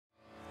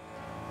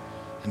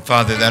And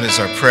Father, that is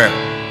our prayer,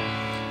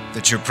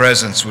 that your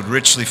presence would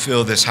richly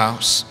fill this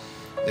house,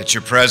 that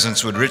your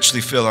presence would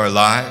richly fill our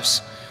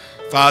lives.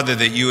 Father,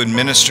 that you would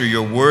minister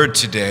your word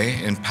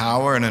today in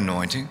power and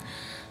anointing.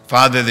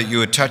 Father, that you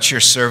would touch your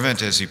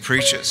servant as he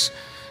preaches.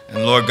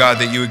 And Lord God,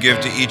 that you would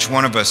give to each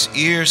one of us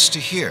ears to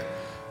hear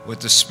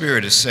what the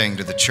Spirit is saying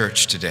to the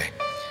church today.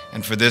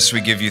 And for this we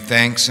give you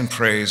thanks and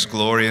praise,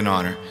 glory and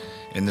honor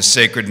in the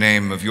sacred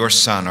name of your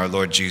Son, our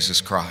Lord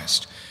Jesus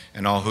Christ.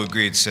 And all who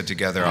agreed said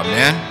together,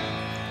 amen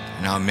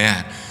and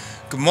amen.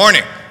 Good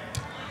morning.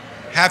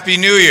 Happy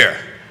New Year.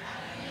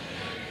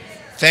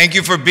 Thank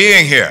you for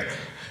being here.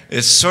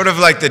 It's sort of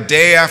like the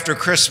day after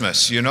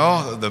Christmas, you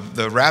know?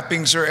 The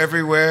wrappings are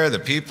everywhere. The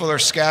people are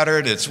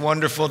scattered. It's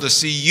wonderful to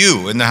see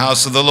you in the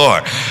house of the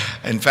Lord.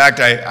 In fact,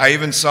 I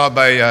even saw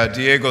by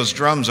Diego's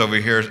drums over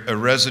here a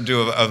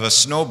residue of a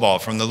snowball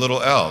from the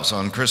little elves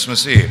on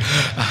Christmas Eve.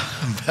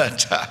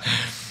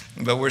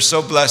 But we're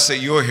so blessed that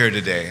you're here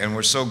today, and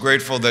we're so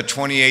grateful that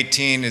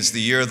 2018 is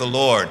the year of the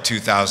Lord,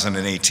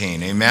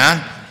 2018.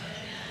 Amen?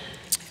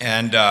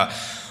 And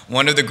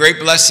one of the great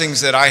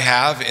blessings that I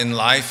have in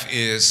life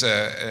is,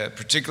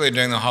 particularly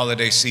during the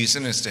holiday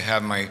season, is to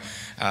have my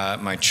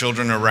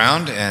children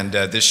around. And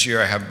this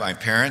year I have my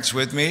parents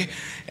with me,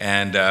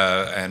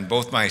 and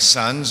both my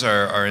sons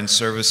are in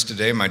service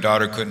today. My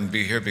daughter couldn't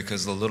be here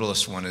because the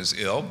littlest one is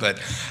ill, but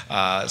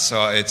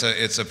so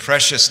it's a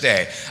precious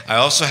day. I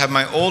also have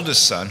my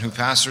oldest son who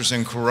pastors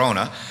in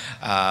Corona,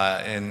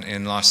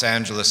 in Los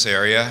Angeles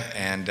area,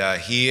 and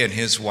he and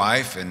his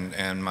wife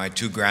and my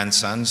two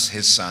grandsons,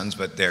 his sons,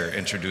 but they're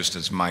introduced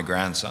as my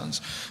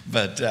grandsons,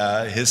 but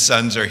his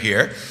sons are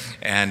here,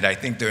 and I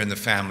think they're in the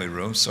family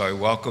room, so I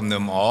welcome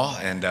them all,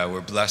 and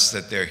we're blessed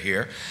that they're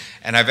here.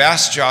 And I've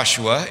asked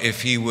Joshua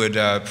if he would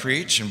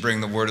preach and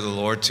bring the word of the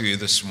Lord to you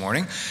this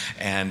morning,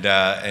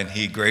 and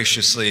he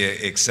graciously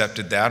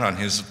accepted that on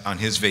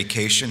his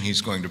vacation.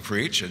 He's going to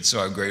preach, and so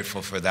I'm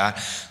grateful for that.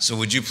 So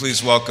would you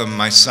please welcome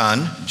my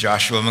son,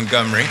 Joshua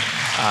Montgomery,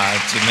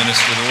 to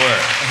minister the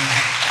word.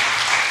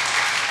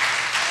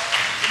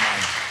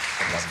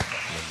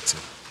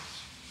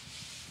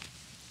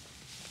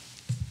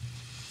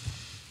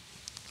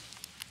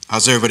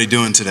 How's everybody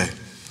doing today?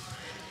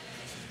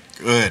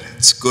 Good.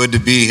 It's good to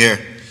be here.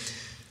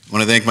 I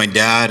want to thank my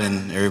dad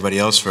and everybody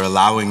else for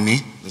allowing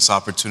me this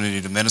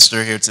opportunity to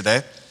minister here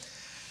today.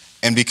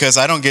 And because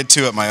I don't get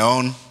to at my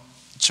own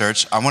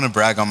church, I want to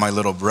brag on my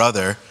little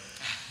brother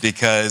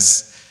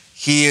because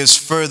he is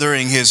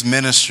furthering his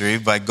ministry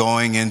by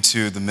going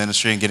into the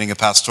ministry and getting a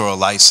pastoral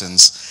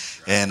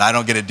license. And I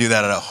don't get to do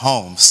that at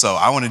home. So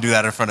I want to do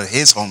that in front of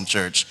his home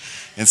church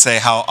and say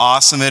how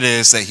awesome it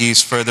is that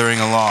he's furthering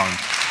along.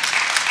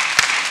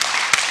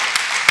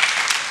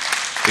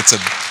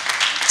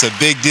 It's a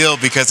big deal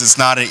because it's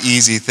not an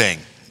easy thing.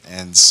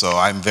 And so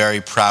I'm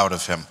very proud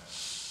of him.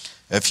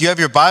 If you have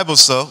your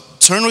Bibles, though,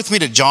 turn with me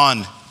to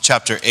John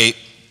chapter 8.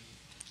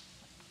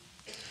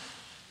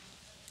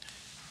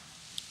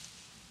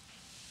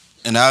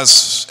 And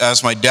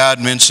as my dad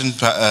mentioned,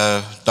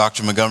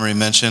 Dr. Montgomery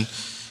mentioned,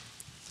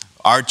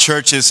 our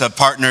churches have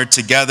partnered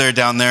together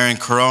down there in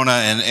Corona.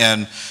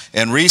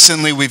 And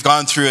recently we've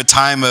gone through a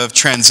time of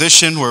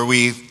transition where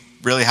we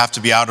really have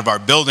to be out of our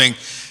building.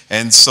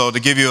 And so to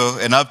give you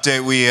an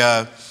update,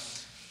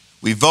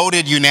 we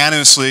voted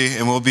unanimously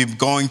and we'll be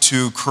going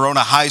to Corona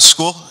High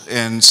School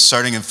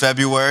starting in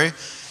February.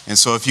 And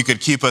so if you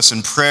could keep us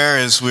in prayer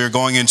as we're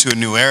going into a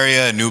new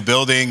area, a new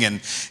building,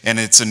 and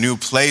it's a new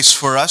place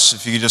for us.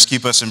 If you could just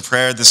keep us in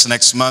prayer this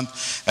next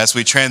month as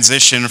we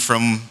transition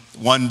from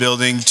one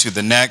building to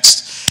the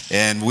next.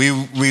 And we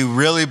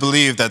really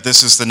believe that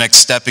this is the next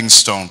stepping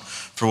stone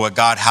for what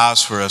God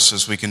has for us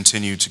as we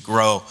continue to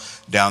grow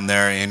down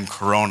there in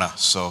Corona.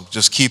 So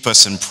just keep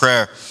us in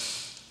prayer.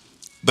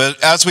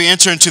 But as we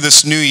enter into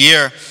this new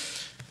year,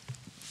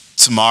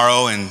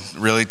 tomorrow and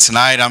really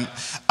tonight,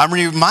 I'm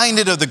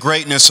reminded of the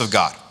greatness of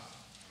God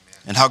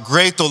and how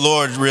great the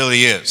Lord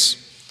really is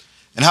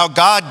and how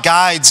God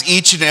guides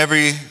each and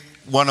every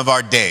one of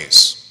our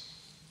days.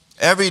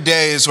 Every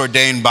day is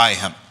ordained by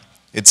Him.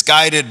 It's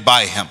guided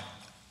by Him.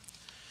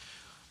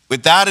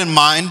 With that in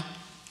mind,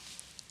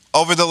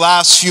 over the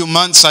last few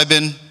months, I've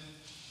been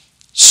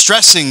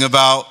stressing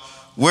about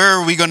where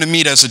are we going to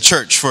meet as a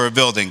church for a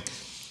building.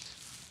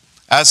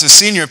 As a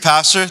senior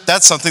pastor,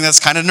 that's something that's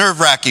kind of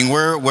nerve-wracking.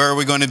 Where are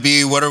we going to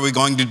be? What are we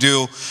going to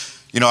do?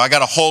 You know, I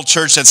got a whole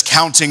church that's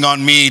counting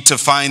on me to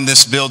find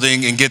this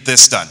building and get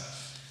this done.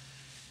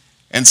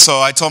 And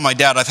so I told my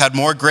dad, I've had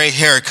more gray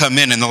hair come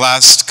in the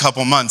last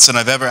couple months than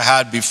I've ever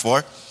had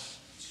before.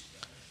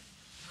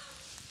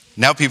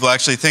 Now people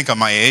actually think I'm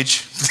my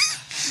age.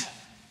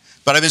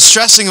 But I've been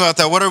stressing about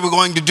that. What are we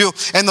going to do?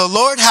 And the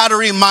Lord had to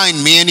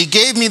remind me, and He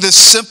gave me this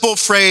simple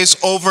phrase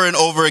over and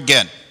over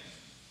again.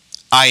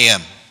 I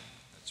am.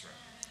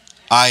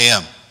 I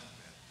am.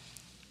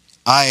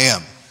 I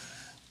am.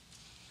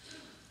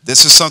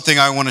 This is something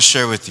I want to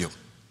share with you.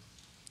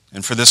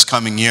 And for this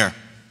coming year.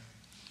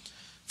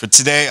 For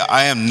today,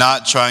 I am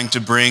not trying to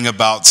bring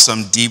about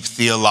some deep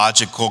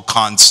theological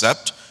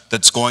concept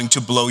that's going to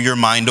blow your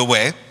mind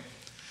away.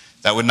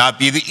 That would not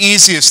be the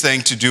easiest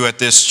thing to do at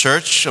this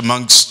church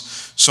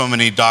amongst so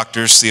many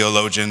doctors,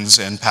 theologians,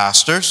 and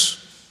pastors.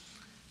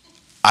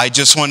 I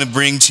just want to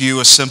bring to you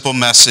a simple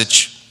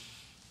message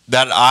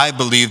that I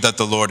believe that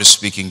the Lord is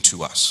speaking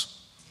to us.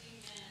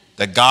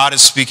 That God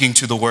is speaking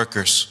to the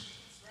workers,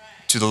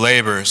 to the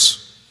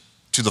laborers,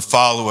 to the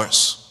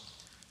followers,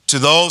 to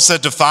those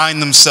that define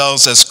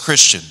themselves as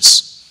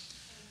Christians.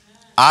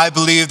 I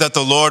believe that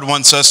the Lord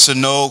wants us to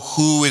know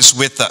who is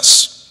with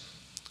us,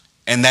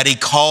 and that he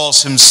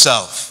calls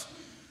himself,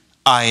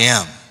 I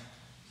am.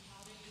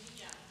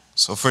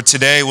 So for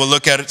today, we'll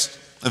look at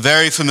a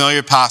very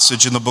familiar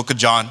passage in the book of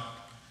John,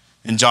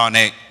 in John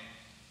 8.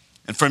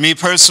 And for me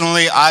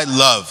personally, I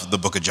love the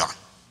book of John.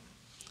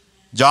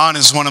 John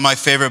is one of my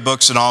favorite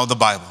books in all of the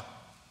Bible.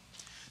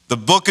 The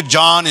book of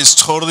John is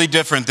totally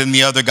different than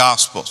the other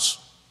Gospels.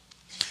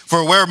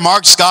 For where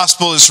Mark's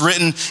gospel is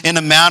written in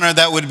a manner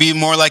that would be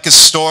more like a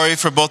story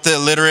for both the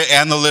illiterate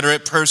and the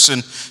literate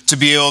person to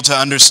be able to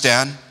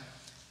understand.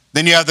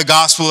 Then you have the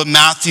Gospel of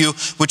Matthew,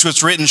 which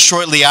was written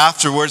shortly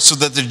afterwards so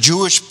that the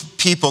Jewish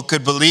people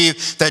could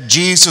believe that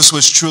Jesus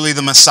was truly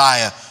the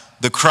Messiah,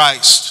 the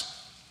Christ.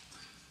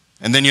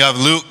 And then you have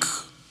Luke,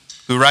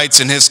 who writes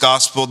in his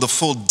Gospel the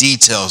full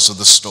details of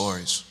the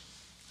stories,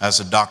 as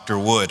a doctor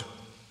would.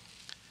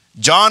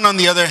 John, on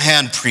the other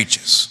hand,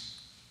 preaches.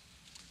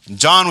 And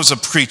John was a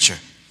preacher.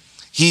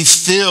 He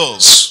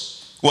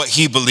feels what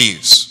he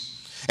believes.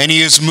 And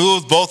he is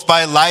moved both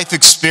by life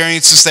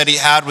experiences that he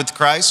had with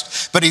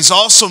Christ, but he's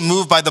also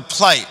moved by the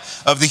plight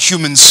of the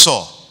human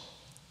soul.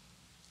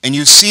 And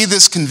you see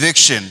this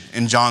conviction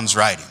in John's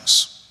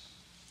writings.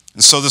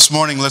 And so this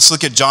morning, let's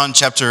look at John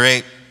chapter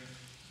 8,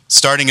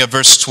 starting at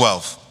verse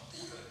 12.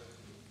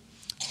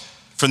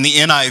 From the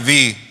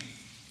NIV,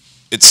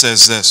 it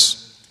says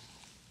this.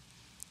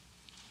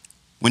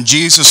 When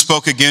Jesus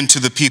spoke again to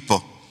the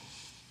people,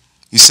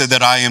 he said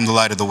that I am the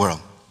light of the world.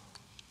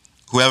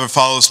 Whoever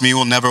follows me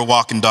will never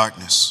walk in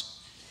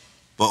darkness,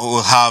 but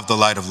will have the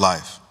light of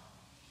life.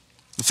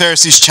 The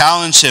Pharisees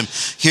challenged him.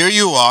 Here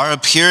you are,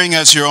 appearing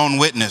as your own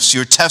witness.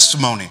 Your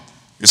testimony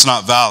is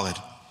not valid.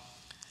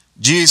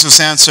 Jesus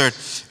answered,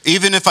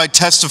 even if I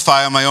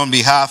testify on my own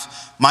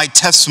behalf, my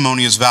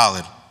testimony is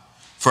valid.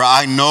 For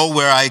I know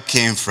where I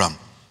came from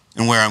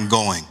and where I'm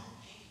going.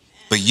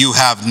 But you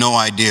have no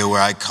idea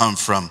where I come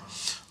from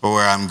or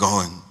where I'm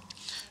going.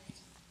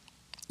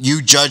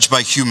 You judge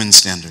by human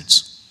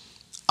standards.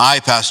 I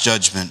pass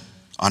judgment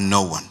on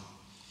no one.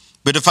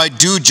 But if I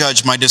do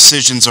judge, my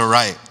decisions are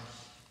right,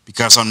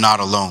 because I'm not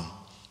alone.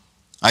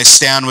 I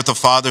stand with the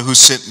Father who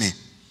sent me.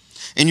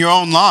 In your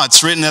own law,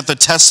 it's written that the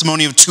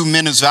testimony of two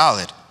men is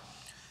valid.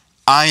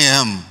 I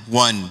am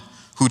one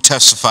who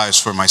testifies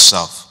for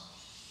myself.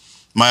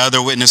 My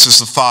other witness is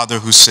the Father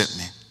who sent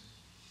me.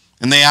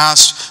 And they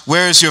asked,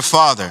 where is your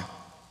Father?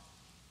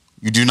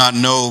 You do not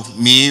know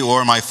me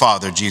or my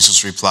Father,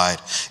 Jesus replied.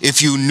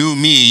 If you knew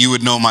me, you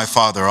would know my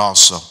Father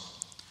also.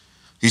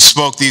 He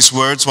spoke these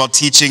words while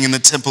teaching in the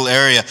temple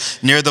area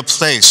near the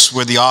place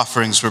where the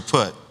offerings were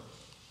put.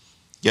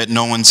 Yet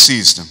no one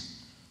seized him,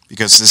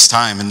 because his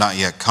time had not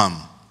yet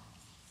come.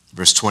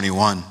 Verse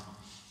 21.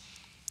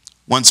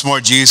 Once more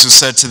Jesus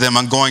said to them,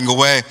 I'm going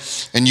away,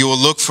 and you will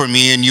look for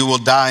me, and you will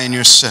die in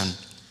your sin.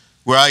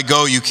 Where I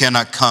go, you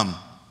cannot come.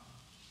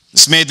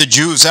 This made the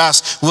Jews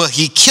ask, will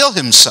he kill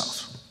himself?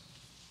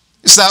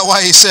 Is that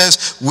why he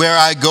says, where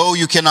I go,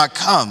 you cannot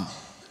come?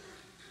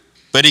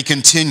 But he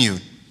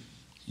continued,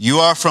 you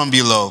are from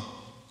below,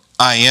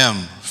 I am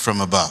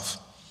from above.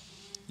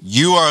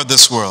 You are of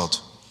this world,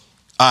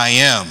 I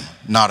am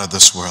not of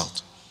this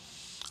world.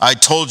 I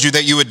told you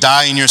that you would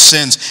die in your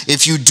sins.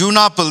 If you do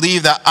not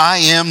believe that I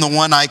am the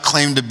one I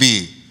claim to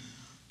be,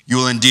 you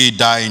will indeed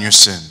die in your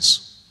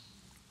sins.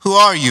 Who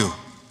are you?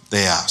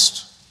 They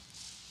asked.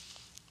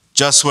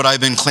 Just what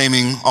I've been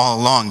claiming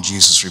all along,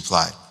 Jesus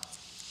replied.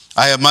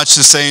 I have much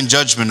to say in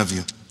judgment of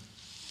you,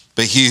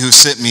 but he who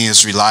sent me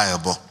is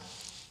reliable.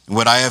 And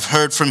what I have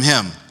heard from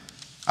him,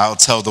 I will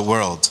tell the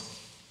world.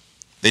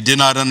 They did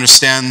not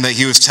understand that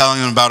he was telling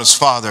them about his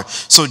Father.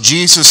 So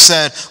Jesus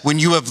said, when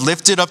you have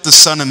lifted up the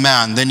Son of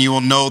Man, then you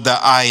will know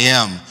that I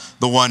am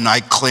the one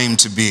I claim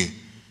to be,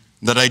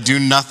 that I do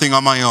nothing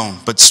on my own,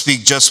 but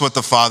speak just what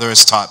the Father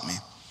has taught me.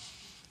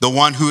 The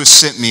one who has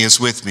sent me is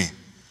with me.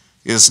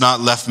 He has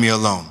not left me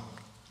alone,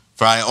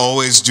 for I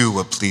always do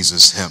what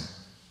pleases him.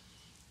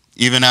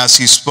 Even as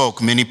he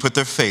spoke, many put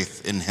their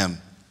faith in him.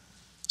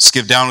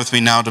 Skip down with me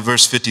now to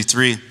verse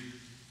 53.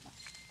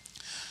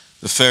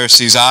 The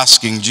Pharisees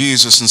asking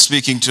Jesus and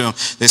speaking to him,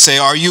 they say,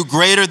 are you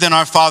greater than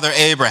our father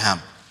Abraham?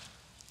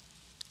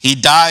 He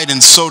died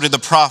and so did the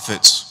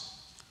prophets.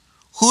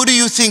 Who do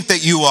you think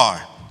that you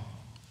are?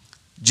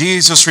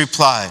 Jesus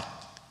replied,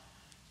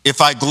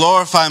 if I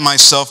glorify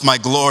myself, my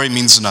glory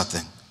means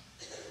nothing.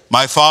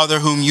 My Father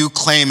whom you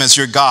claim as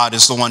your God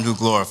is the one who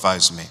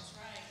glorifies me.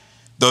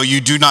 Though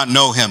you do not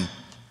know him,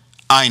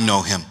 I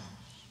know him.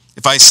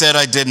 If I said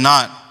I did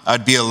not,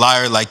 I'd be a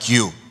liar like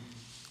you.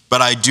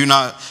 But I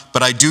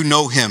do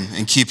know him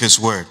and keep his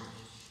word.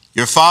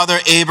 Your father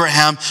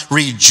Abraham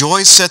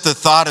rejoiced at the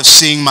thought of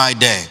seeing my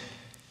day.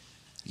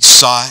 He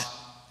saw it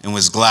and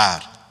was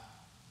glad.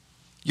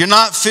 You're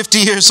not 50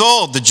 years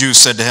old, the Jews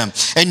said to him,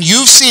 and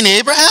you've seen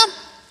Abraham?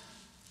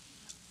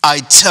 I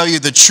tell you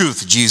the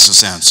truth,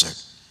 Jesus answered.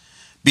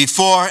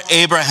 Before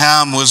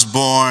Abraham was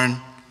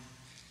born,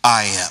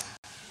 I am.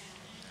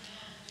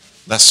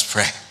 Let's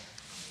pray.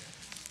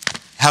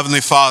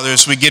 Heavenly Father,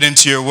 as we get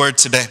into your word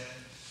today,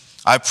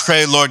 I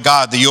pray, Lord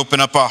God, that you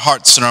open up our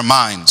hearts and our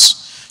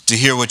minds to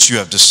hear what you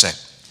have to say.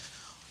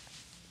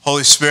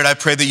 Holy Spirit, I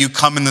pray that you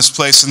come in this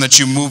place and that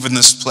you move in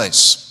this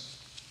place.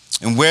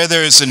 And where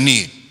there is a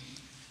need,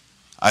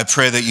 I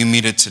pray that you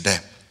meet it today.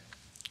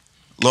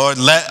 Lord,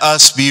 let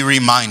us be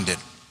reminded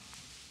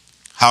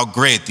how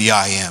great the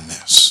I am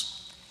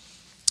is.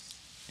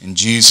 In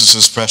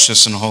Jesus'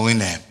 precious and holy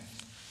name.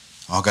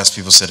 All God's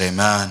people said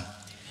amen.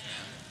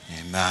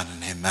 Amen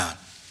and amen.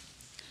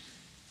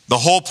 The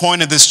whole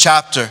point of this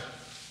chapter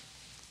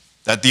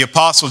that the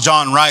Apostle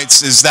John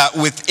writes is that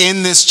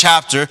within this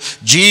chapter,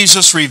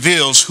 Jesus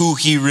reveals who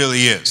he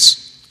really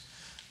is.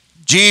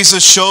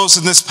 Jesus shows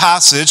in this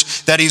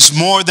passage that he's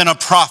more than a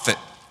prophet,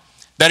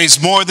 that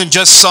he's more than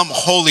just some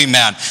holy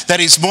man, that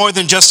he's more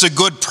than just a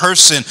good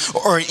person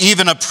or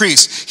even a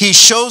priest. He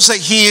shows that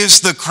he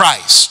is the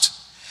Christ,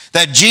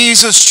 that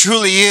Jesus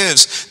truly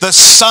is the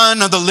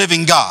Son of the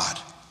living God.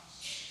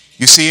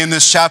 You see, in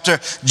this chapter,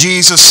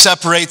 Jesus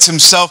separates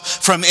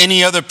himself from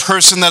any other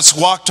person that's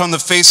walked on the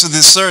face of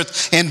this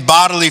earth in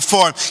bodily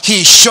form.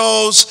 He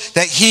shows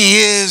that he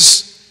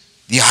is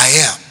the I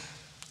am,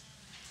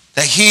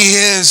 that he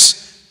is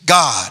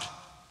God.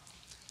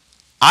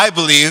 I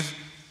believe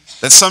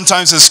that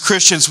sometimes as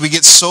Christians, we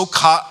get so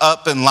caught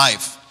up in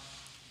life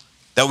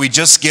that we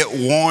just get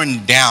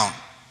worn down,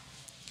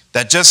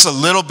 that just a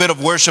little bit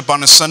of worship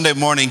on a Sunday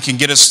morning can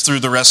get us through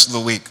the rest of the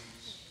week.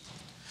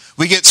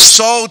 We get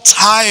so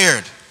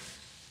tired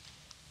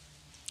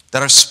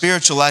that our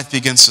spiritual life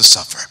begins to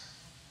suffer.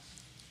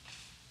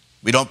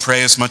 We don't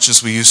pray as much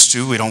as we used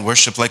to. We don't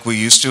worship like we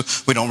used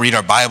to. We don't read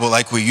our Bible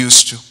like we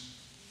used to.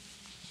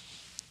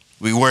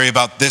 We worry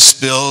about this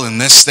bill and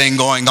this thing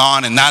going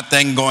on and that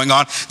thing going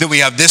on. Then we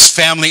have this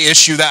family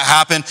issue that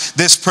happened.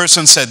 This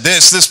person said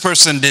this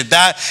person did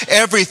that.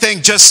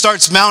 Everything just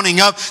starts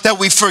mounting up that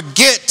we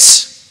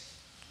forget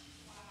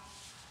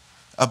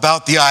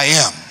about the I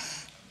am.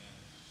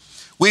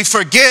 We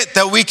forget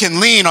that we can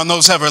lean on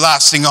those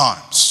everlasting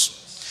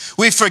arms.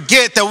 We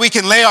forget that we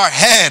can lay our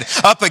head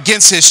up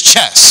against his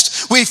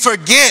chest. We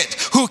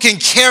forget who can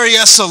carry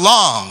us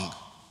along.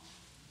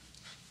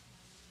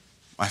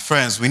 My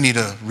friends, we need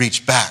to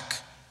reach back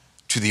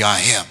to the I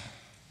am.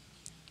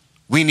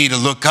 We need to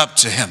look up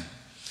to him.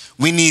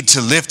 We need to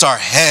lift our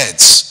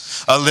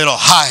heads a little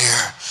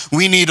higher.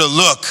 We need to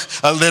look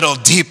a little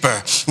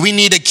deeper. We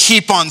need to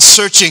keep on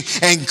searching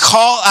and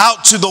call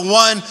out to the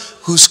one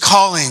who's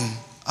calling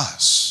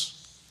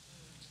us.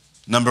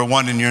 Number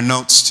one in your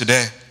notes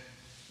today,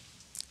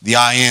 the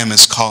I am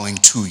is calling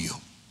to you.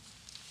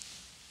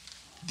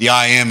 The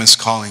I am is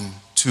calling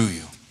to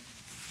you.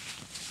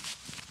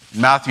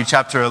 Matthew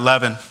chapter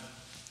 11,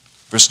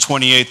 verse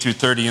 28 through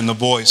 30 in the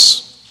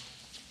voice.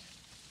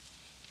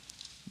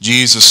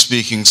 Jesus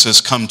speaking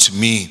says, "Come to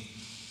me,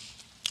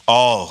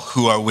 all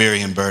who are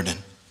weary and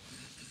burdened,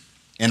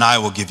 and I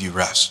will give you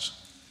rest.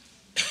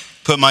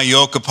 Put my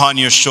yoke upon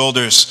your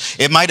shoulders.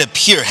 It might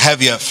appear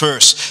heavy at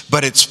first,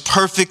 but it's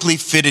perfectly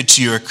fitted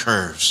to your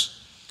curves.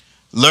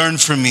 Learn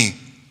from me,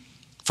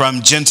 for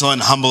I'm gentle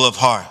and humble of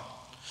heart.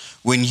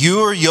 When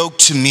you are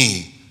yoked to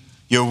me,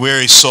 your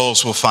weary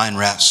souls will find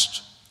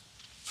rest.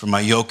 For my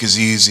yoke is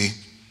easy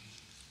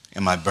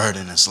and my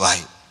burden is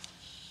light."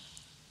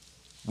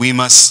 We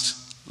must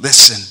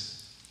listen.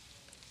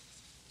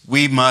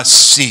 We must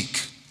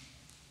seek.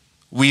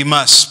 We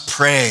must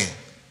pray.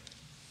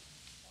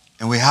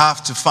 And we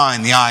have to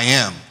find the I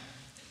am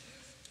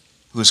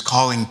who is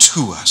calling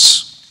to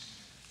us.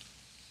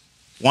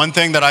 One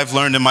thing that I've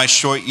learned in my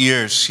short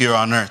years here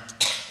on earth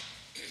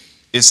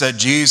is that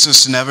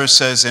Jesus never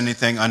says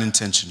anything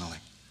unintentionally.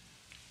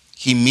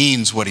 He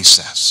means what he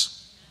says.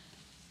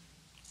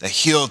 That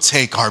he'll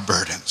take our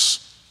burdens,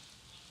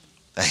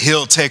 that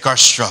he'll take our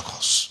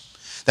struggles,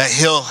 that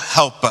he'll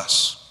help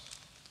us.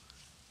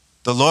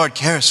 The Lord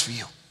cares for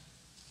you.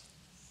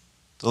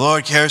 The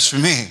Lord cares for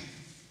me.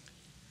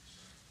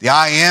 The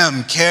I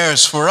am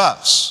cares for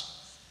us.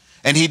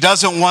 And he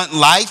doesn't want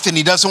life, and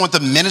he doesn't want the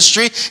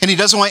ministry, and he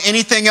doesn't want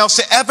anything else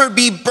to ever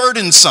be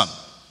burdensome.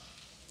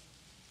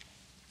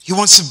 He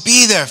wants to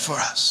be there for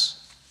us.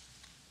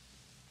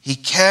 He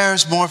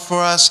cares more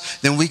for us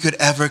than we could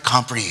ever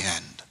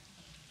comprehend.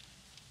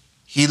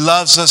 He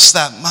loves us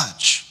that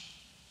much.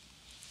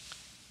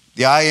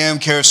 The I am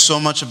cares so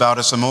much about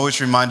us. I'm always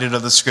reminded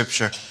of the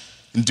scripture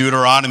in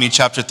Deuteronomy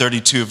chapter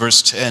 32,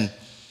 verse 10,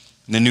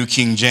 in the New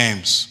King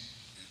James,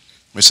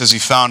 where it says he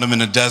found him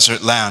in a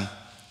desert land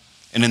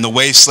and in the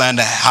wasteland,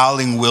 a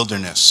howling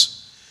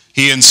wilderness.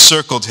 He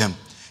encircled him.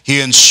 He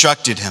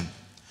instructed him.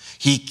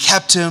 He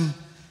kept him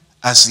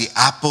as the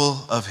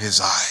apple of his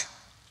eye.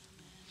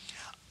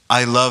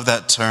 I love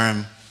that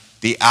term,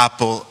 the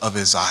apple of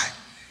his eye.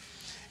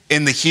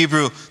 In the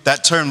Hebrew,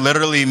 that term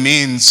literally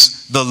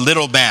means the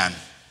little man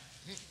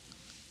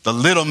The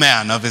little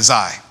man of his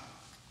eye.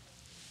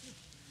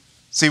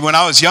 See, when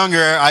I was younger,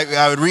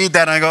 I would read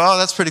that and I go, oh,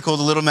 that's pretty cool,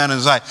 the little man of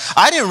his eye.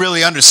 I didn't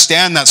really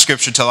understand that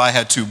scripture till I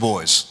had 2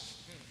 boys.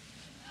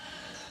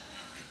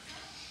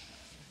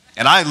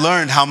 And I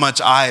learned how much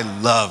I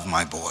love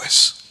my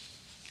boys.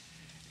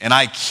 And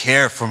I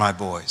care for my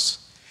boys.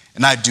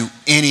 And I do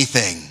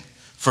anything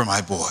for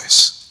my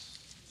boys.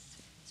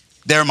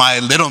 They're my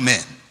little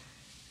men.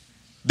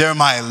 They're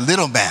my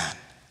little man.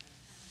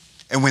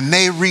 And when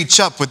they reach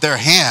up with their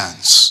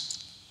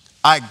hands,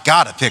 I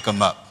gotta pick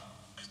them up.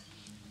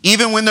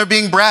 Even when they're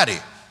being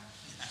bratty,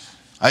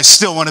 I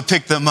still want to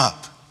pick them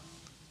up.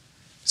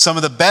 Some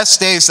of the best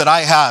days that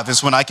I have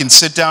is when I can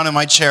sit down in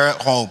my chair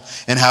at home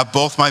and have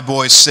both my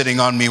boys sitting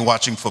on me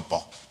watching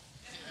football.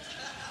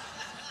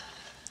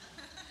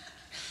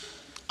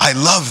 I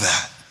love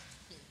that.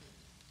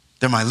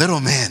 They're my little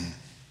men.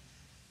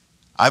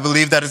 I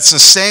believe that it's the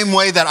same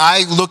way that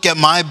I look at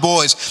my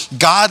boys.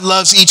 God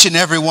loves each and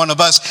every one of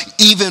us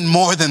even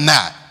more than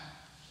that.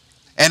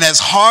 And as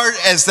hard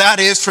as that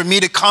is for me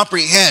to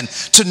comprehend,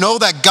 to know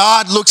that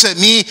God looks at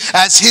me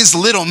as his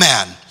little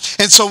man.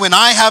 And so when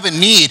I have a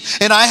need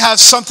and I have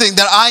something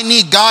that I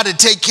need God to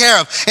take care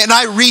of, and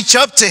I reach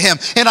up to him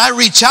and I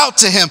reach out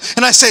to him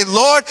and I say,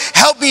 Lord,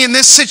 help me in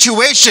this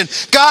situation.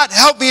 God,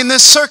 help me in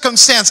this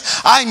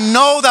circumstance. I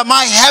know that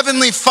my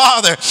heavenly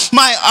Father,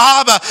 my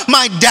Abba,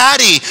 my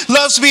daddy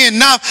loves me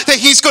enough that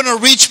he's going to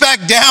reach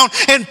back down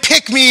and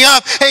pick me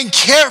up and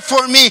care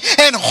for me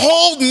and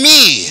hold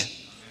me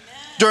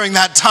during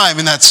that time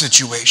in that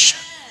situation.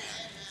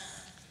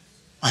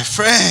 My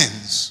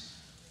friends,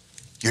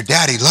 your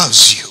daddy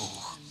loves you.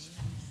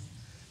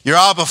 Your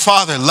Abba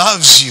Father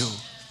loves you.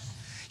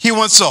 He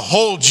wants to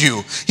hold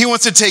you. He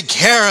wants to take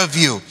care of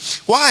you.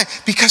 Why?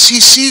 Because he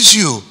sees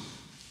you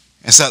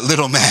as that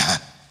little man,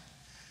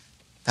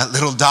 that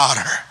little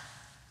daughter,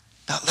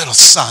 that little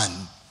son.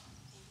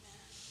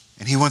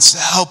 And he wants to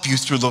help you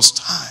through those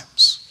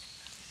times.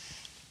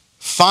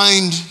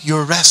 Find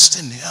your rest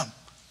in him.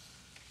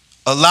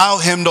 Allow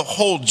him to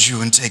hold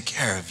you and take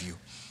care of you.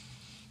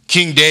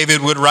 King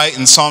David would write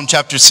in Psalm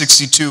chapter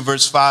 62,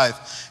 verse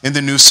 5, in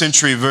the New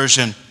Century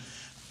Version,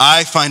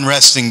 I find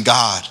rest in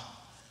God.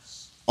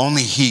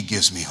 Only he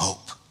gives me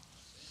hope.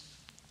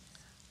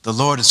 The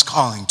Lord is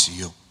calling to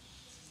you.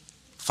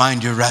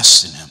 Find your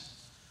rest in him.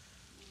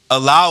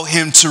 Allow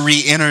him to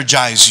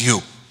re-energize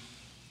you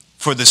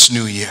for this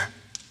new year.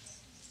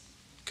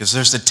 Because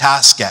there's a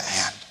task at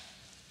hand.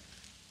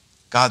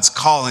 God's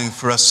calling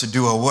for us to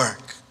do a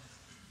work.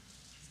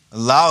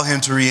 Allow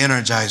him to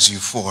re-energize you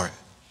for it.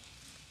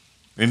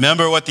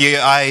 Remember what the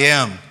I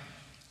Am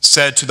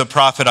said to the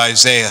prophet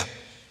Isaiah.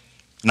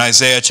 In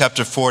Isaiah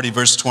chapter 40,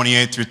 verse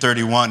 28 through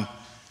 31,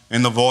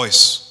 in the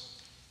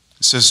voice,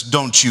 it says,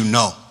 don't you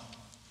know?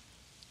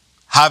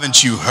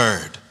 Haven't you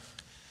heard?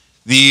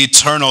 The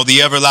eternal,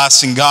 the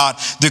everlasting God,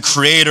 the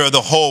creator of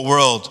the whole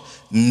world,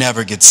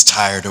 never gets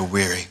tired or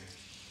weary.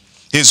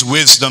 His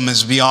wisdom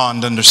is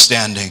beyond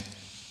understanding.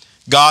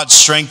 God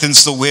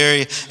strengthens the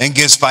weary and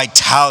gives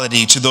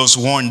vitality to those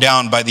worn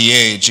down by the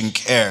age and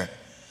care.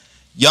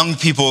 Young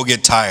people will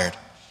get tired.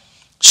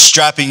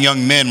 Strapping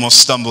young men will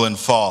stumble and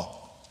fall.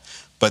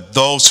 But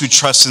those who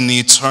trust in the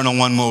Eternal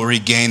One will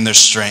regain their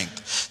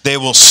strength. They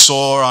will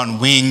soar on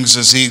wings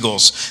as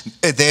eagles.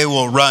 They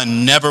will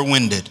run never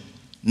winded,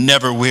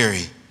 never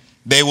weary.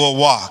 They will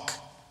walk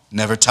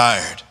never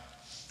tired,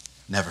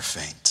 never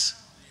faint.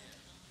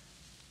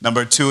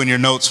 Number 2 in your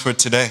notes for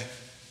today.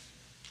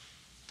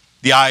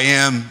 The I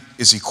Am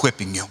is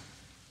equipping you.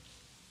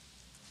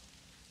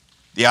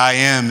 The I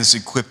Am is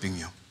equipping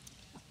you.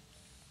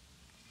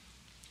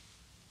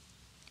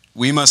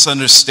 We must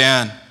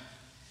understand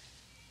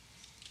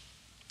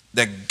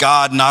that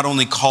God not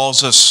only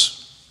calls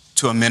us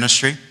to a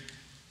ministry,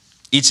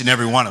 each and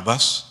every one of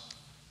us,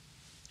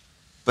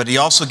 but he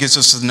also gives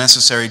us the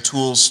necessary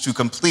tools to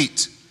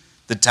complete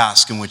the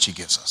task in which he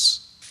gives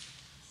us.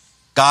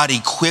 God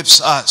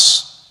equips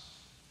us,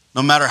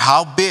 no matter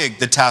how big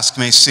the task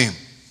may seem.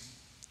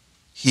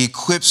 He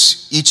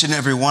equips each and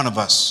every one of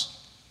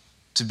us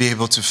to be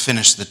able to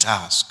finish the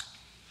task.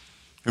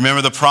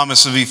 Remember the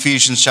promise of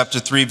Ephesians chapter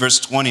 3, verse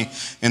 20.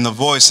 In the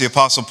voice, the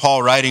Apostle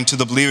Paul, writing to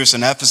the believers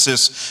in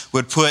Ephesus,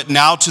 would put,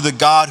 now to the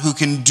God who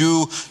can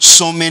do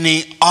so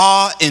many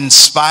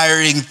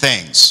awe-inspiring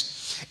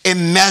things,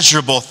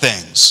 immeasurable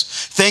things,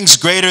 things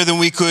greater than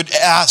we could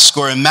ask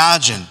or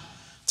imagine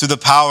through the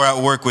power at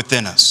work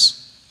within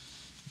us.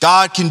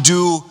 God can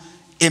do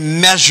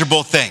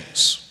immeasurable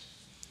things.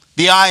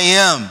 The I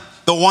Am,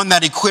 the one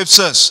that equips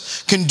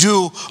us, can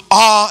do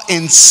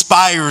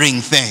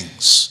awe-inspiring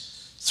things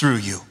through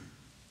you.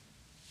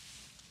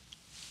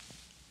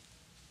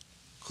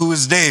 Who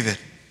is David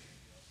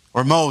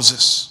or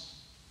Moses?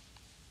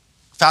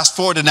 Fast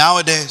forward to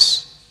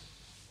nowadays.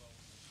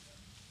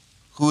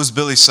 Who is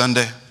Billy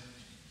Sunday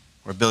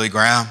or Billy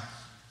Graham?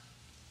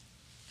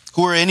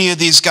 Who are any of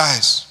these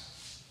guys?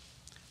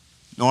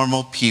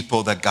 Normal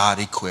people that God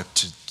equipped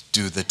to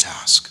do the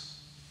task.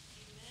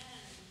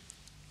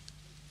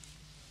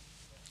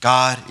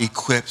 God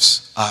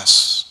equips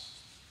us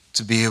to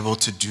to be able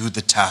to do the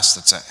task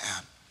that's at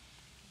hand.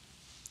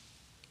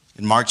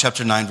 In Mark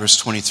chapter 9, verse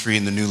 23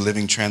 in the New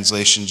Living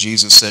Translation,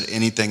 Jesus said,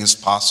 anything is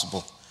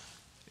possible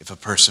if a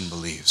person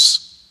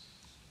believes.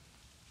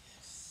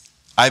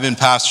 I've been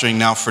pastoring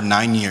now for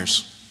 9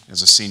 years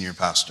as a senior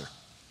pastor.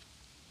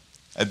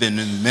 I've been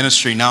in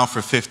ministry now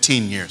for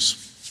 15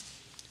 years.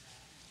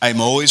 I'm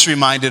always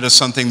reminded of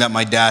something that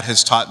my dad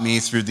has taught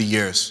me through the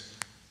years,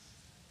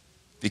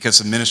 because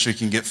the ministry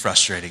can get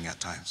frustrating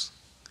at times.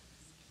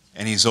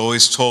 And he's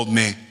always told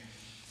me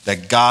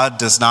that God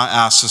does not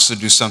ask us to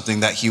do something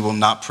that he will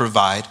not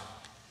provide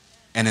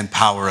and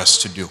empower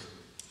us to do.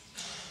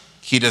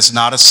 He does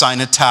not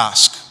assign a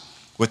task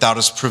without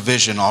his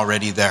provision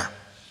already there.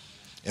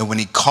 And when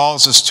he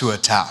calls us to a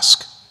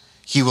task,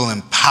 he will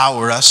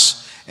empower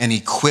us and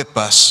equip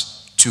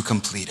us to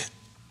complete it.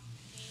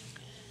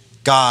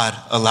 God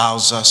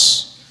allows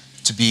us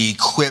to be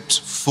equipped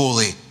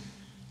fully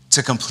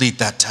to complete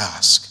that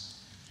task.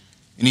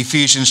 In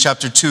Ephesians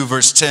chapter 2,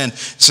 verse 10, it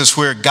says,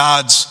 we're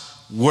God's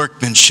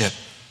workmanship,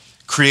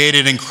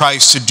 created in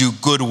Christ to do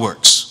good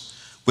works,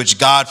 which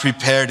God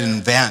prepared in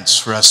advance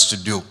for us to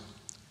do.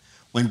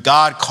 When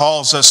God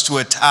calls us to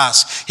a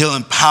task, he'll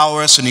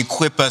empower us and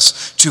equip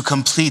us to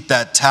complete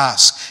that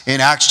task.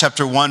 In Acts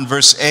chapter 1,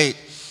 verse 8,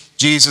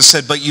 Jesus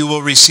said, but you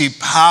will receive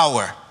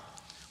power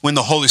when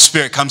the Holy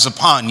Spirit comes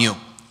upon you.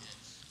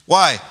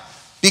 Why?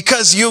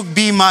 Because you'll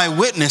be my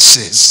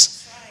witnesses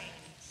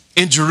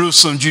in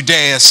Jerusalem,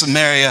 Judea,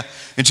 Samaria,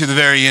 and to the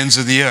very ends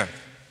of the earth.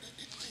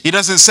 He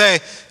doesn't say,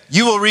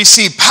 you will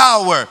receive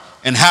power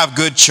and have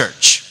good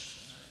church.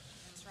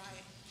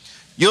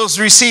 You'll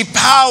receive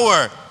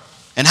power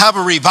and have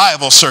a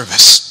revival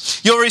service.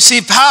 You'll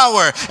receive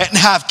power and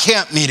have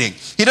camp meeting.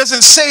 He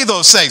doesn't say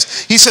those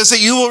things. He says that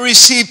you will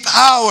receive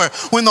power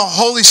when the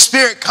Holy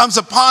Spirit comes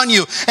upon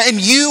you, and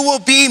you will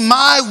be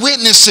my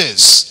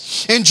witnesses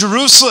in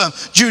Jerusalem,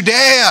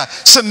 Judea,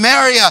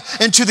 Samaria,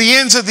 and to the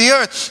ends of the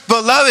earth.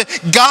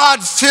 Beloved,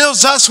 God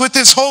fills us with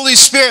his Holy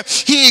Spirit.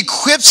 He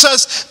equips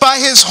us by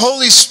his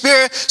Holy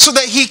Spirit so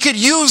that he could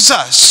use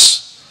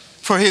us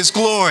for his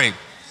glory.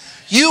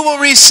 You will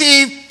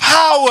receive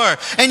power,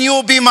 and you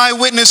will be my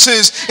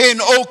witnesses in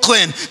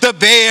Oakland, the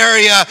Bay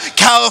Area,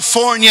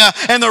 California,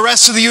 and the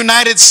rest of the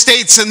United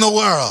States and the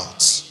world.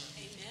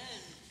 Amen.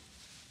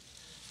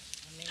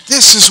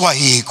 This is why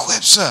he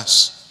equips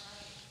us.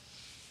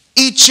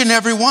 Each and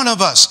every one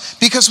of us,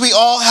 because we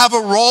all have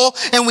a role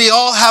and we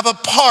all have a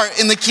part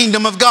in the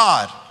kingdom of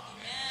God.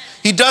 Amen.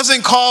 He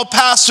doesn't call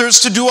pastors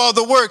to do all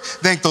the work.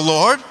 Thank the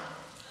Lord.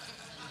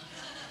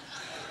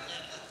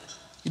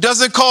 He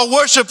doesn't call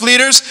worship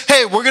leaders,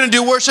 hey, we're going to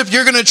do worship,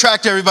 you're going to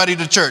attract everybody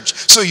to church,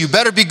 so you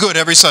better be good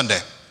every Sunday.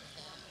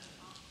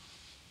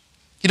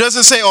 He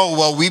doesn't say, oh,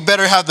 well, we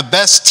better have the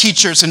best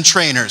teachers and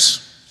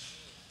trainers.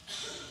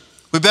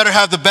 We better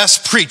have the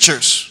best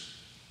preachers.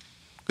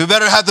 We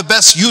better have the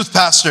best youth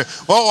pastor.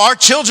 Oh, our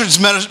children's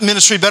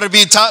ministry better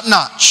be top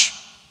notch.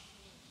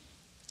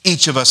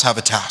 Each of us have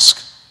a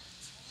task.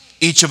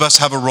 Each of us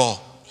have a role.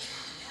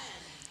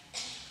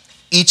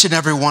 Each and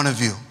every one of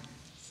you,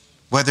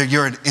 whether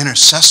you're an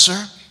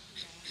intercessor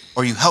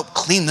or you help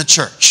clean the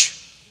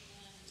church,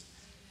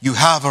 you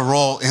have a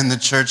role in the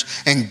church,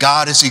 and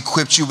God has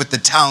equipped you with the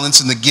talents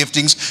and the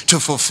giftings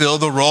to fulfill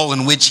the role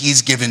in which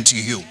he's given to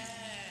you.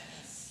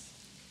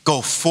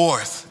 Go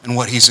forth in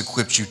what he's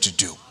equipped you to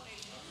do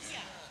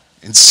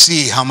and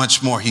see how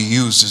much more he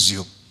uses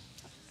you.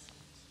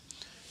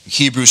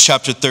 Hebrews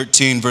chapter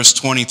 13, verse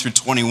 20 through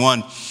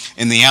 21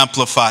 in the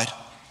Amplified.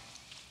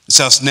 It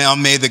says, now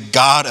may the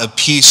God of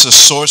peace, the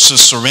source of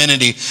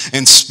serenity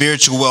and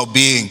spiritual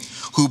well-being,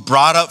 who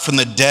brought up from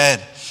the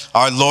dead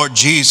our Lord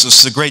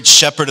Jesus, the great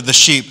shepherd of the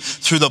sheep,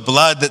 through the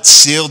blood that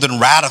sealed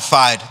and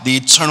ratified the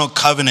eternal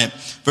covenant.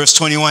 Verse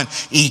 21,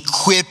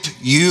 equip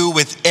you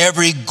with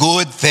every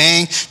good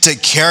thing to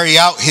carry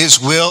out his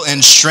will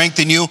and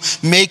strengthen you,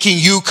 making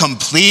you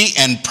complete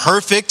and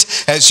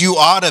perfect as you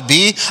ought to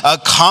be,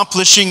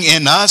 accomplishing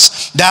in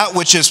us that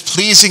which is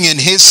pleasing in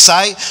his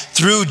sight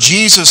through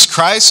Jesus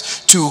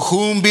Christ, to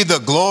whom be the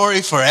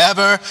glory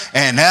forever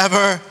and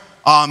ever.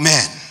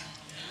 Amen.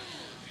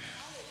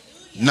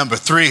 Number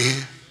 3,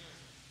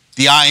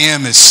 the I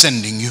am is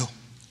sending you.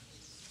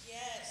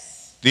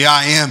 The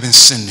I am is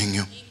sending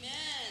you.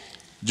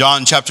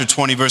 John chapter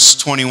 20, verse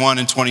 21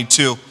 and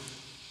 22.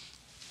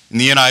 In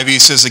the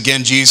NIV says,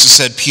 again, Jesus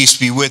said, peace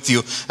be with you.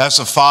 As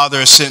the Father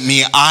has sent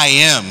me, I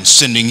am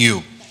sending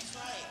you.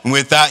 And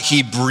with that,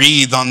 he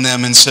breathed on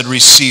them and said,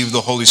 receive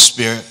the Holy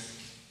Spirit.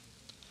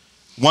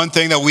 One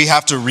thing that we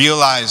have to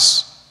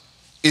realize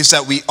is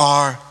that we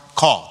are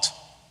called.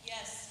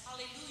 Yes.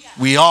 Hallelujah.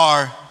 We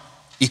are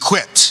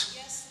equipped.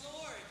 Yes,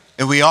 Lord.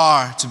 And we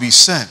are to be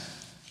sent.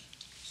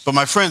 But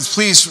my friends,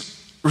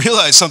 please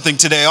realize something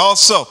today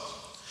also.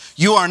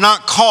 You are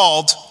not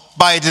called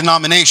by a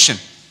denomination.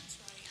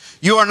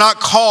 You are not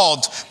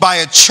called by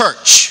a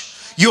church.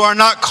 You are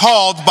not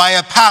called by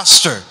a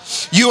pastor.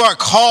 You are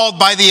called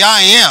by the I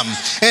am.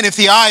 And if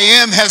the I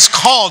am has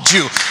called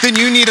you, then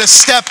you need to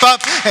step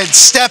up and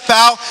step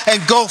out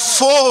and go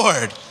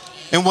forward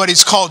in what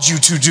he's called you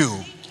to do.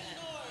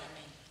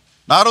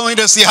 Not only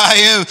does the I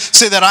am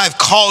say that I've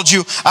called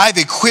you, I've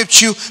equipped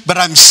you, but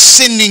I'm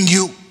sending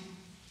you.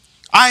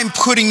 I'm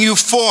putting you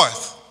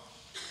forth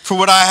for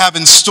what I have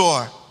in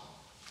store.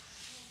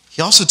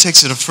 He also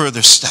takes it a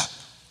further step.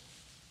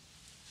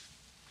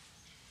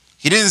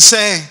 He didn't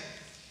say,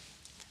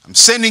 I'm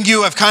sending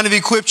you, I've kind of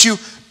equipped you,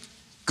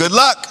 good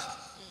luck.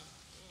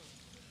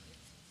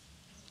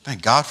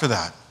 Thank God for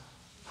that.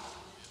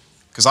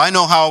 Because I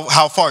know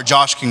how far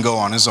Josh can go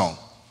on his own.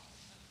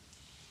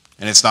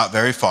 And it's not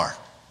very far.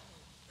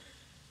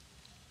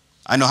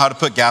 I know how to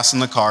put gas in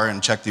the car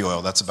and check the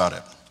oil. That's about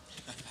it.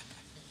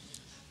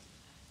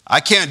 I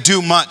can't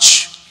do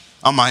much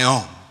on my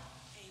own.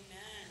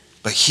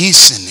 But he's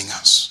sending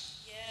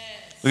us.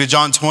 Look at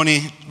John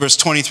 20, verse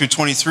 20 through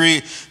 23.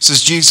 It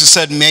says, Jesus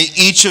said, may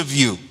each of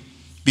you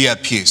be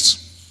at peace.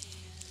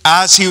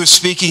 As he was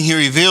speaking, he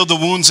revealed the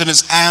wounds in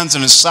his hands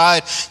and his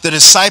side. The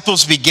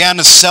disciples began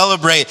to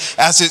celebrate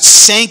as it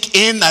sank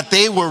in that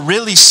they were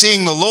really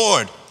seeing the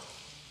Lord.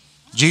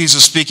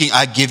 Jesus speaking,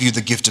 I give you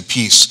the gift of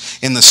peace.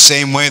 In the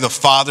same way the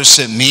Father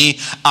sent me,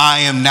 I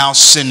am now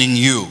sending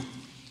you.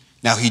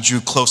 Now he drew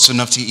close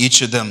enough to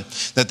each of them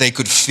that they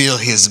could feel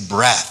his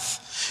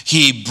breath.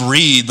 He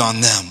breathed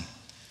on them.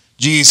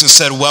 Jesus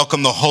said,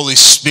 welcome the Holy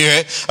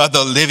Spirit of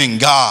the living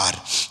God.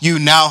 You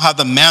now have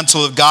the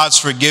mantle of God's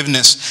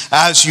forgiveness.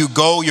 As you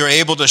go, you're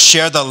able to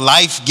share the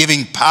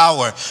life-giving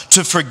power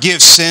to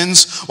forgive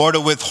sins or to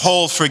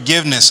withhold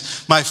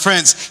forgiveness. My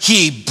friends,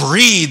 he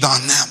breathed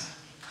on them.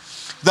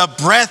 The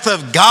breath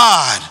of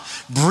God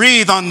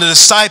breathed on the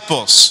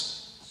disciples.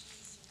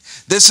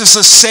 This is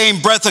the same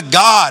breath of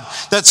God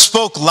that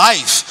spoke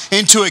life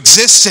into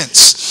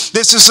existence.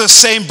 This is the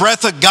same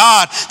breath of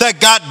God that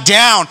got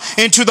down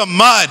into the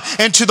mud,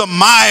 into the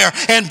mire,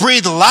 and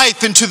breathed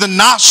life into the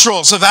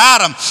nostrils of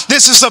Adam.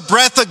 This is the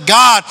breath of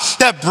God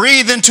that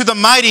breathed into the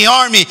mighty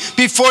army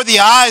before the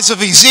eyes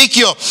of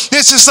Ezekiel.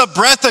 This is the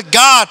breath of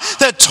God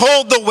that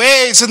told the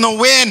waves and the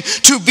wind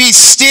to be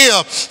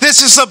still.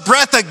 This is the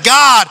breath of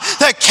God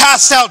that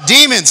cast out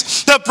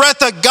demons. The breath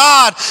of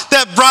God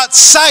that brought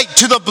sight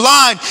to the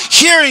blind,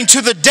 hearing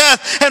to the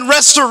deaf, and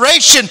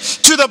restoration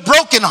to the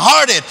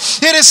brokenhearted.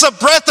 It is the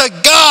breath of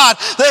God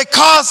that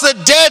caused the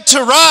dead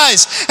to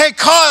rise and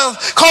called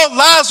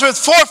Lazarus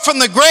forth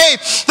from the grave.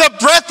 The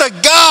breath of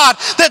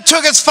God that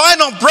took its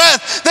final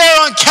breath there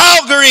on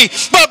Calvary,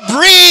 but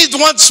breathed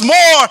once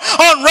more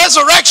on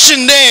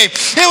Resurrection Day.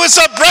 It was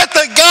the breath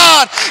of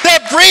God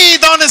that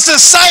breathed on his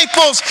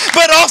disciples,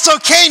 but also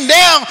came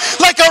down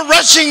like a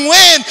rushing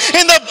wind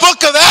in the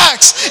book of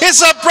Acts.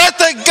 It's the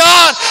breath of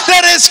God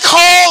that has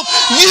called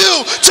you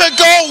to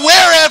go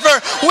wherever,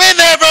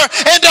 whenever,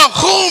 and to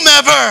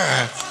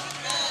whomever.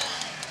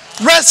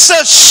 Rest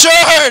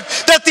assured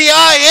that the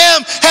I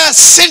am has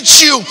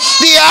sent you,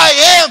 the I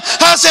am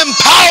has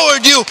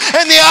empowered you,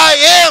 and the I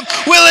am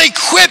will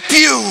equip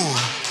you.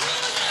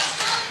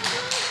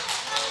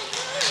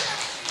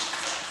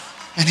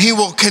 And he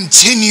will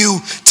continue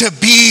to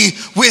be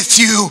with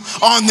you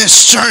on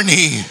this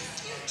journey.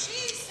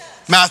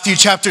 Matthew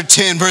chapter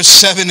 10, verse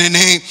 7 and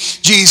 8,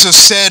 Jesus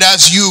said,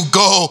 as you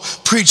go,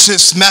 preach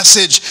this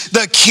message.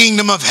 The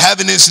kingdom of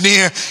heaven is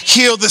near.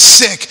 Heal the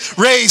sick,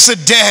 raise the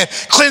dead,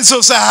 cleanse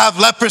those that have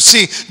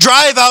leprosy,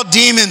 drive out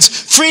demons.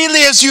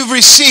 Freely as you've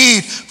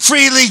received,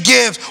 freely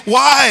give.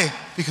 Why?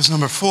 Because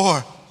number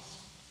 4,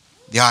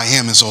 the I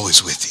am is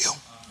always with you.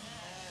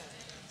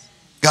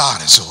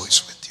 God is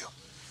always with you.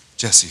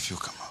 Jesse, if you'll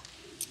come up.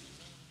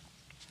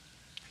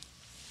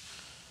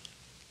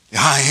 The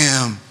I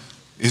am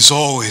is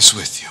always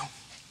with you.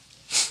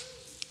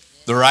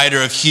 The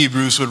writer of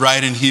Hebrews would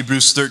write in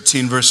Hebrews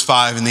 13 verse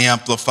 5 in the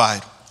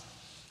Amplified.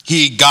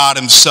 He, God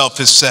himself,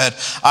 has said,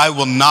 I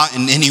will not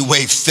in any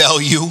way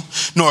fail you,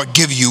 nor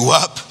give you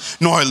up,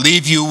 nor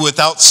leave you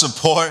without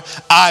support.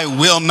 I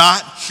will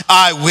not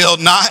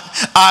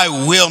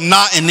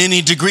in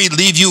any degree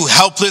leave you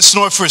helpless,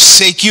 nor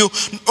forsake you,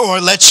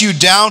 or let you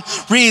down.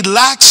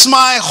 Relax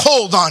my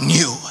hold on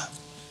you.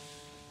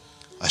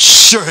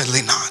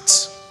 Assuredly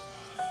not.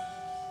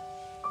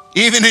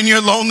 Even in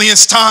your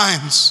loneliest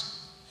times,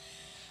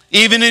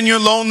 even in your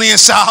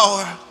loneliest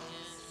hour,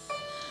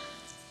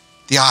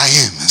 the I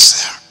am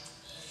is there.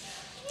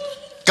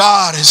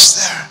 God is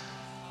there.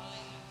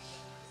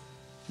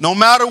 No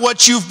matter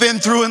what you've been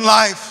through in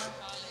life,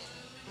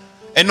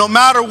 and no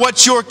matter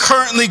what you're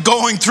currently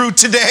going through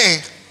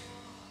today,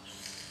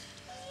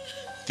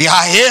 the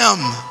I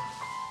am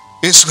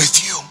is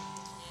with you.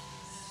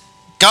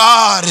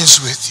 God is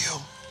with you.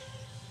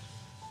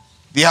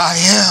 The I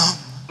am.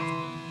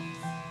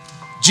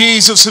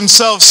 Jesus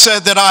himself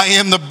said that I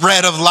am the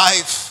bread of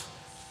life.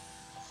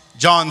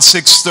 John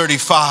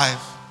 6:35.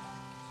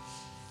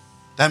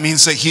 That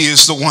means that he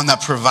is the one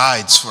that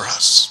provides for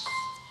us.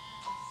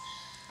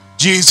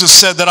 Jesus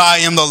said that I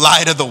am the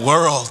light of the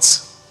world.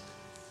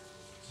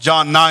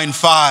 John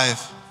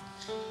 9:5.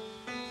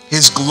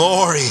 His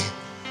glory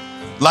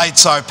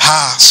lights our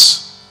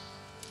paths.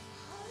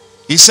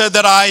 He said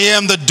that I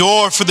am the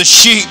door for the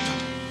sheep.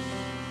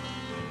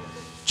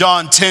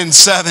 John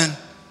 10:7.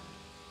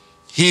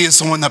 He is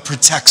the one that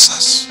protects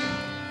us.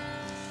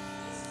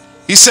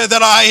 He said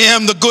that I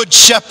am the good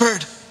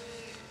shepherd.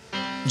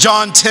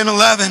 John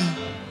 10:11.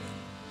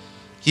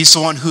 He's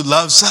the one who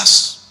loves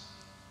us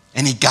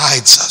and he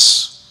guides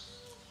us.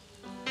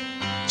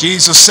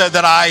 Jesus said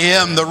that I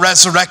am the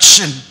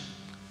resurrection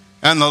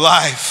and the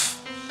life.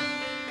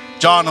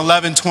 John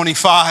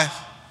 11:25.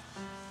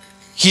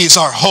 He is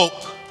our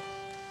hope,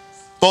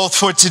 both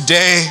for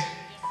today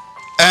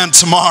and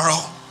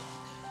tomorrow.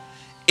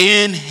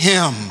 In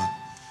him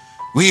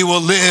we will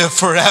live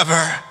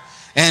forever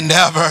and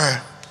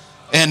ever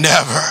and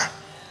ever.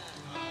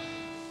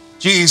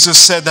 Jesus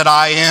said that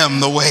I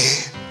am the way,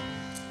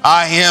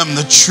 I am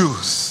the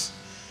truth,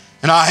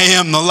 and I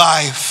am the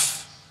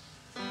life.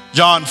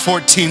 John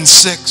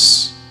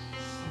 14:6.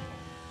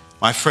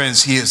 My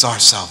friends, he is our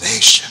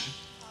salvation.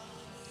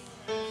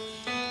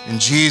 And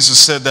Jesus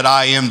said that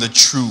I am the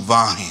true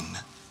vine.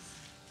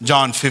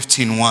 John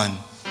 15:1.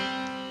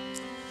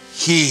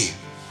 He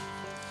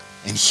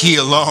and he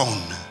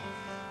alone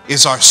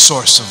is our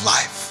source of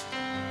life.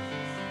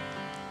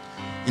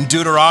 In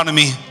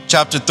Deuteronomy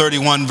chapter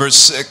 31, verse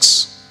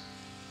 6,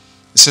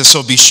 it says,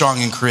 so be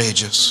strong and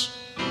courageous.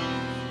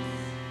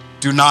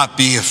 Do not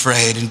be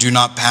afraid and do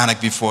not panic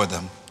before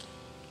them.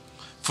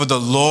 For the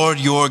Lord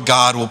your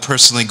God will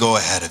personally go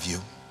ahead of you.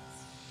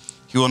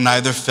 He will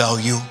neither fail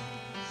you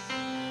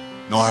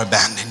nor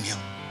abandon you.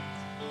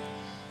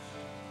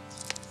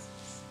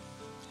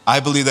 I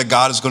believe that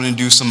God is going to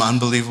do some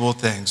unbelievable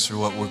things through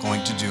what we're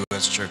going to do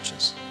as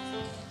churches.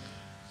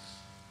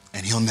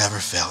 And he'll never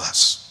fail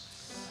us.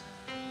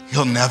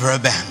 He'll never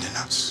abandon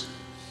us.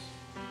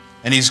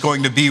 And he's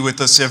going to be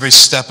with us every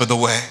step of the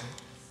way.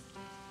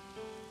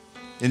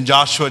 In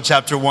Joshua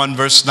chapter 1,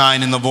 verse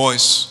 9, in the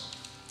voice,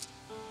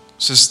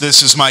 it says,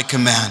 this is my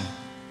command.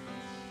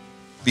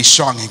 Be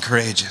strong and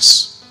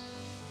courageous.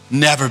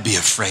 Never be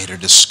afraid or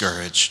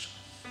discouraged.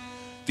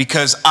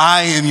 Because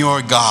I am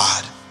your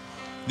God,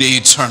 the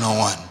eternal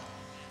one.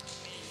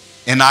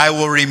 And I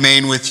will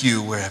remain with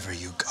you wherever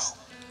you go.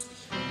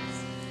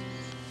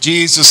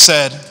 Jesus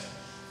said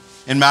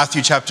in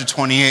Matthew chapter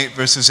 28,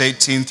 verses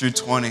 18 through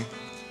 20,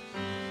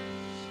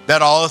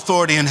 that all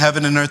authority in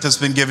heaven and earth has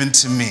been given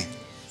to me.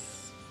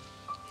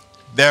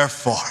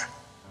 Therefore,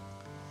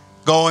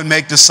 go and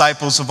make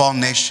disciples of all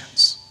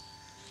nations,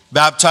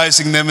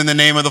 baptizing them in the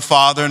name of the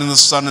Father and of the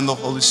Son and the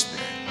Holy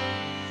Spirit,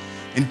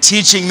 and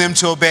teaching them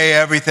to obey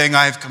everything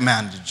I have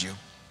commanded you.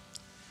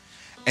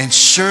 And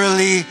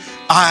surely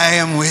I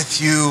am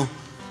with you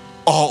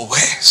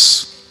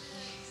always,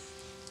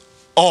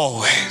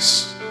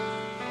 always,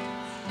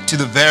 to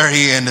the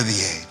very end of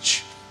the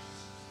age.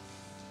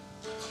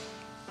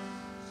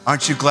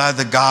 Aren't you glad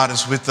that God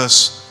is with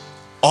us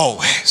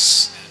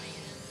always?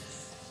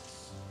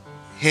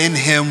 In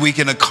him we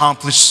can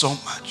accomplish so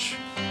much.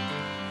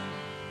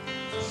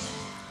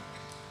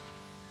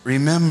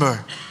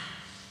 Remember,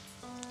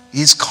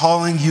 he's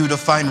calling you to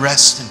find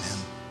rest in him.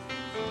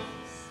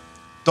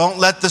 Don't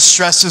let the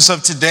stresses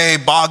of today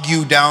bog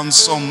you down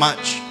so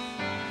much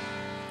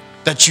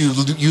that you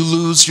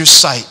lose your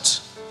sight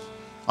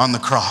on the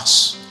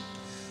cross.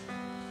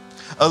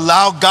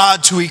 Allow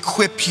God to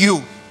equip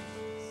you,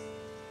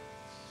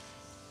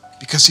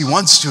 because he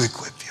wants to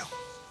equip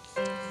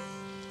you.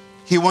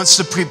 He wants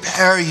to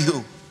prepare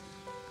you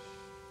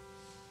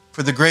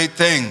for the great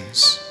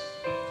things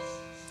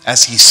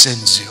as he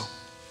sends you.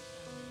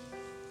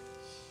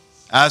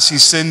 As he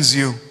sends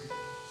you,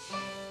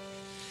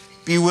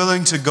 be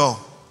willing to go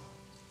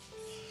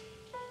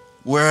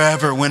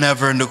wherever,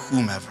 whenever, and to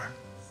whomever.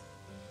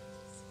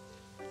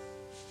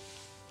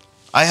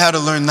 I had to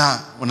learn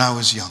that when I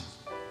was young.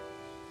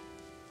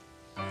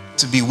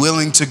 To be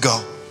willing to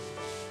go.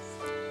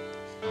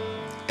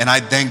 And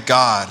I thank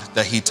God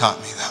that he taught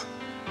me that.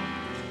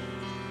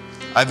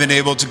 I've been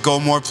able to go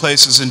more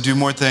places and do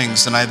more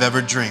things than I've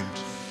ever dreamed.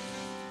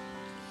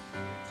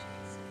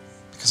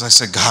 Because I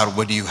said, God,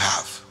 what do you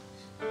have?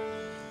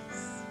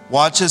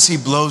 Watch as he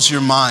blows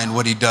your mind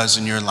what he does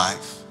in your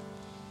life.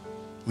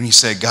 When you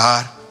say,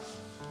 God,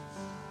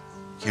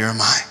 here am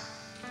I.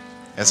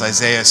 As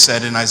Isaiah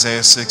said in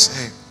Isaiah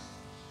 6:8,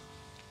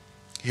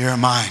 here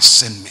am I,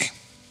 send me.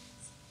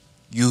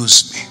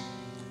 Use me.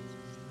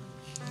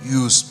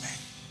 Use me.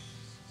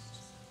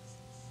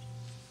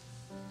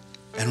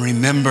 And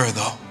remember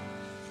though,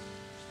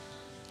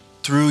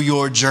 through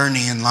your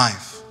journey in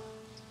life,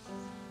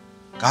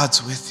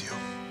 God's with you.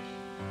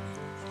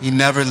 He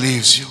never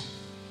leaves you.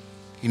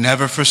 He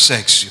never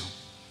forsakes you.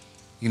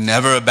 He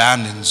never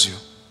abandons you.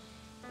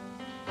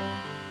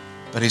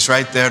 But he's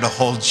right there to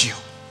hold you,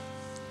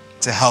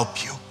 to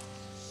help you,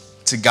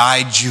 to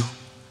guide you,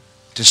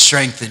 to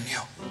strengthen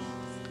you,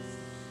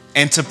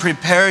 and to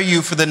prepare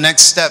you for the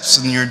next steps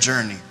in your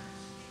journey.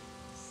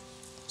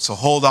 So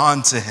hold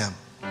on to him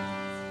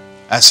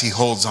as he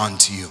holds on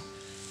to you.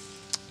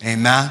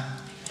 Amen.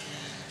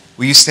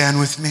 Will you stand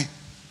with me?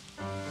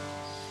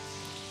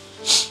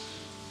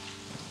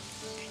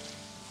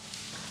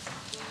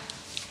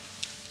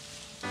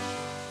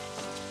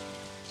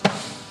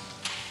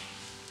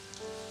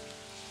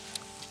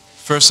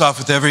 First off,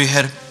 with every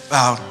head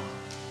bowed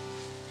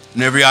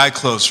and every eye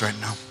closed right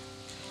now,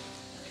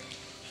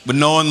 with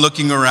no one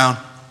looking around.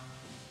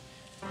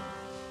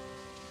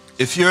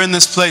 If you're in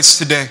this place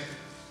today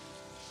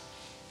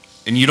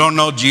and you don't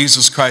know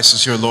Jesus Christ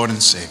as your Lord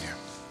and Savior,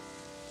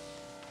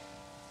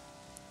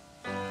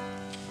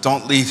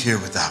 don't leave here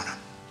without him,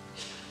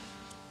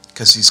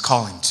 because he's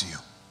calling to you.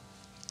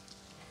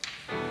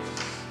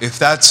 If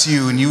that's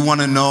you and you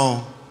want to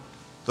know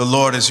the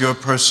Lord as your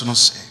personal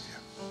Savior,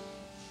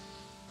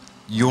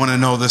 you want to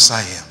know this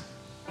I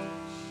am,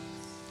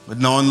 with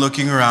no one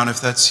looking around, if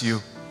that's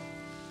you,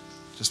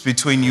 just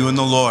between you and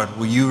the Lord,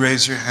 will you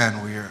raise your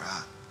hand where you're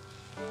at?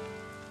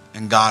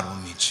 And God will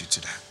meet you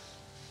today.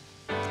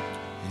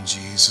 In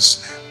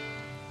Jesus' name.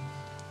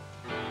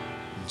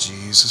 In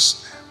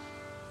Jesus' name.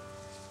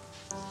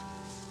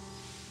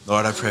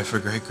 Lord, I pray for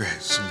great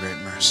grace and great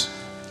mercy.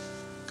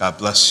 God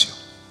bless you.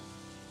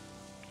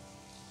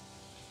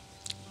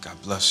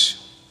 God bless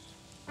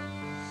you.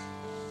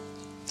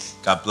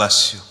 God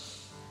bless you.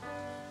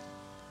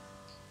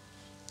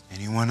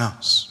 Anyone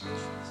else?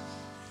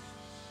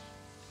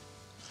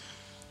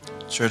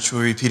 Church,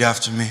 will repeat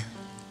after me.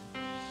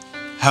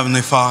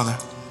 Heavenly Father,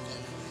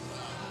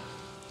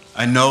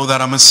 I know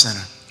that I'm a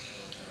sinner.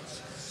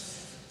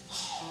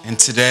 And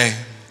today,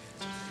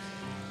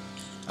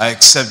 I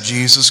accept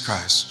Jesus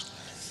Christ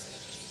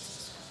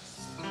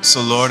as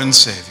the Lord and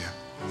Savior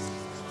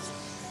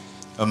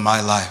of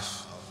my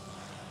life.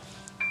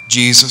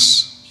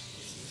 Jesus,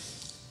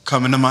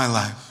 come into my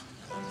life.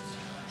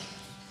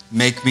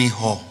 Make me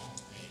whole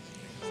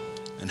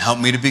and help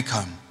me to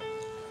become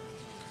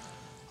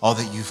all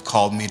that you've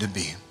called me to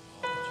be.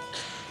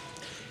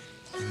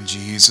 In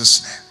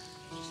Jesus' name,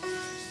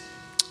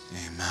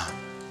 amen.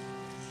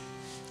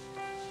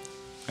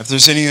 If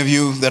there's any of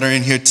you that are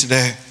in here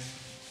today,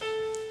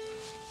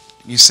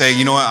 you say,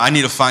 you know what, I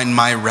need to find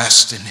my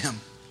rest in him.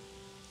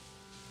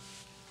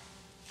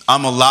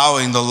 I'm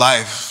allowing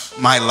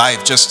my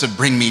life just to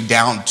bring me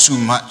down too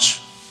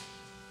much.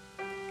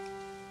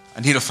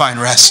 I need to find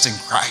rest in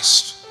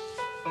Christ.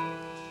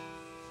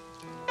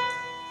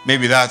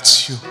 Maybe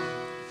that's you.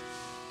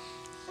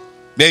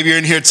 Maybe you're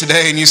in here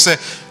today and you say,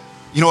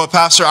 you know what,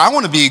 Pastor, I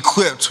want to be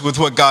equipped with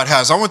what God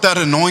has. I want that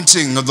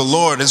anointing of the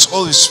Lord, his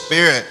Holy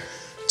Spirit,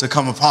 to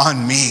come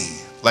upon me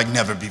like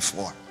never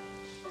before,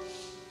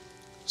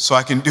 so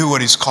I can do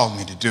what he's called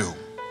me to do.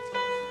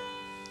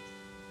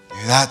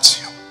 Maybe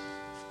that's you.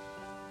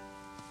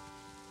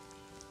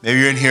 Maybe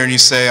you're in here and you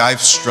say,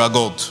 I've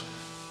struggled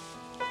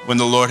when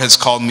the Lord has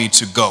called me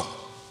to go.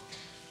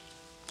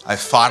 I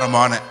fought him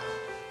on it.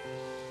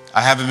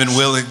 I haven't been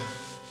willing.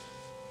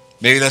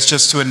 Maybe that's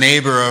just to a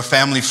neighbor or a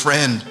family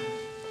friend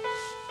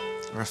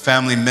or a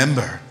family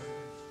member.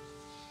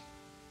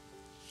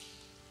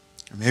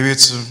 Or maybe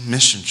it's a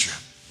mission trip.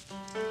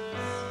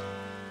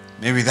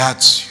 Maybe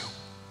that's you.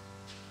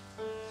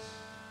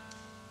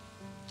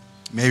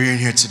 Maybe you're in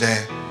here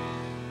today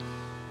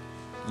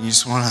and you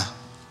just want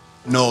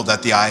to know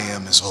that the I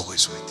am is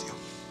always with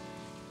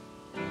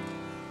you.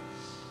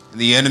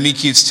 And the enemy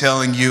keeps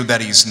telling you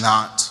that he's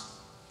not.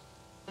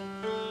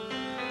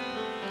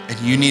 And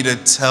you need to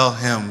tell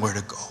him where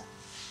to go,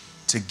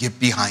 to get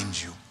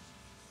behind you,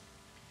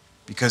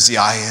 because the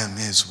I am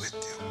is with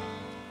you.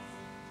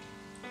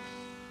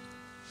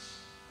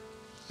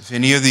 If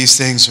any of these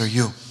things are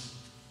you,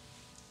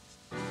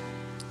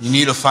 you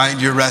need to find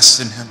your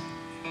rest in him.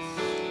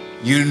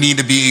 You need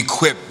to be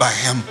equipped by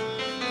him.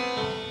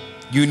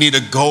 You need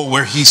to go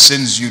where he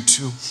sends you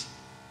to.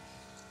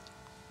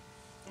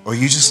 Or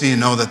you just need to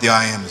know that the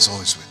I am is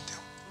always with you.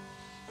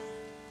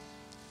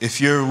 If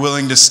you're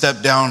willing to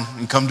step down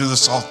and come to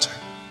this altar,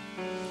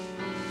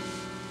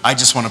 I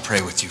just want to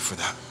pray with you for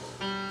that.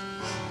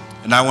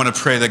 And I want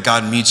to pray that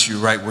God meets you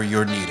right where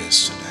your need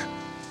is today.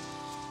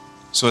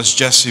 So as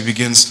Jesse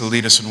begins to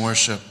lead us in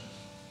worship,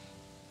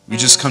 we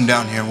just come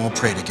down here and we'll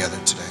pray together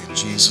today in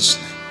Jesus'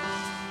 name.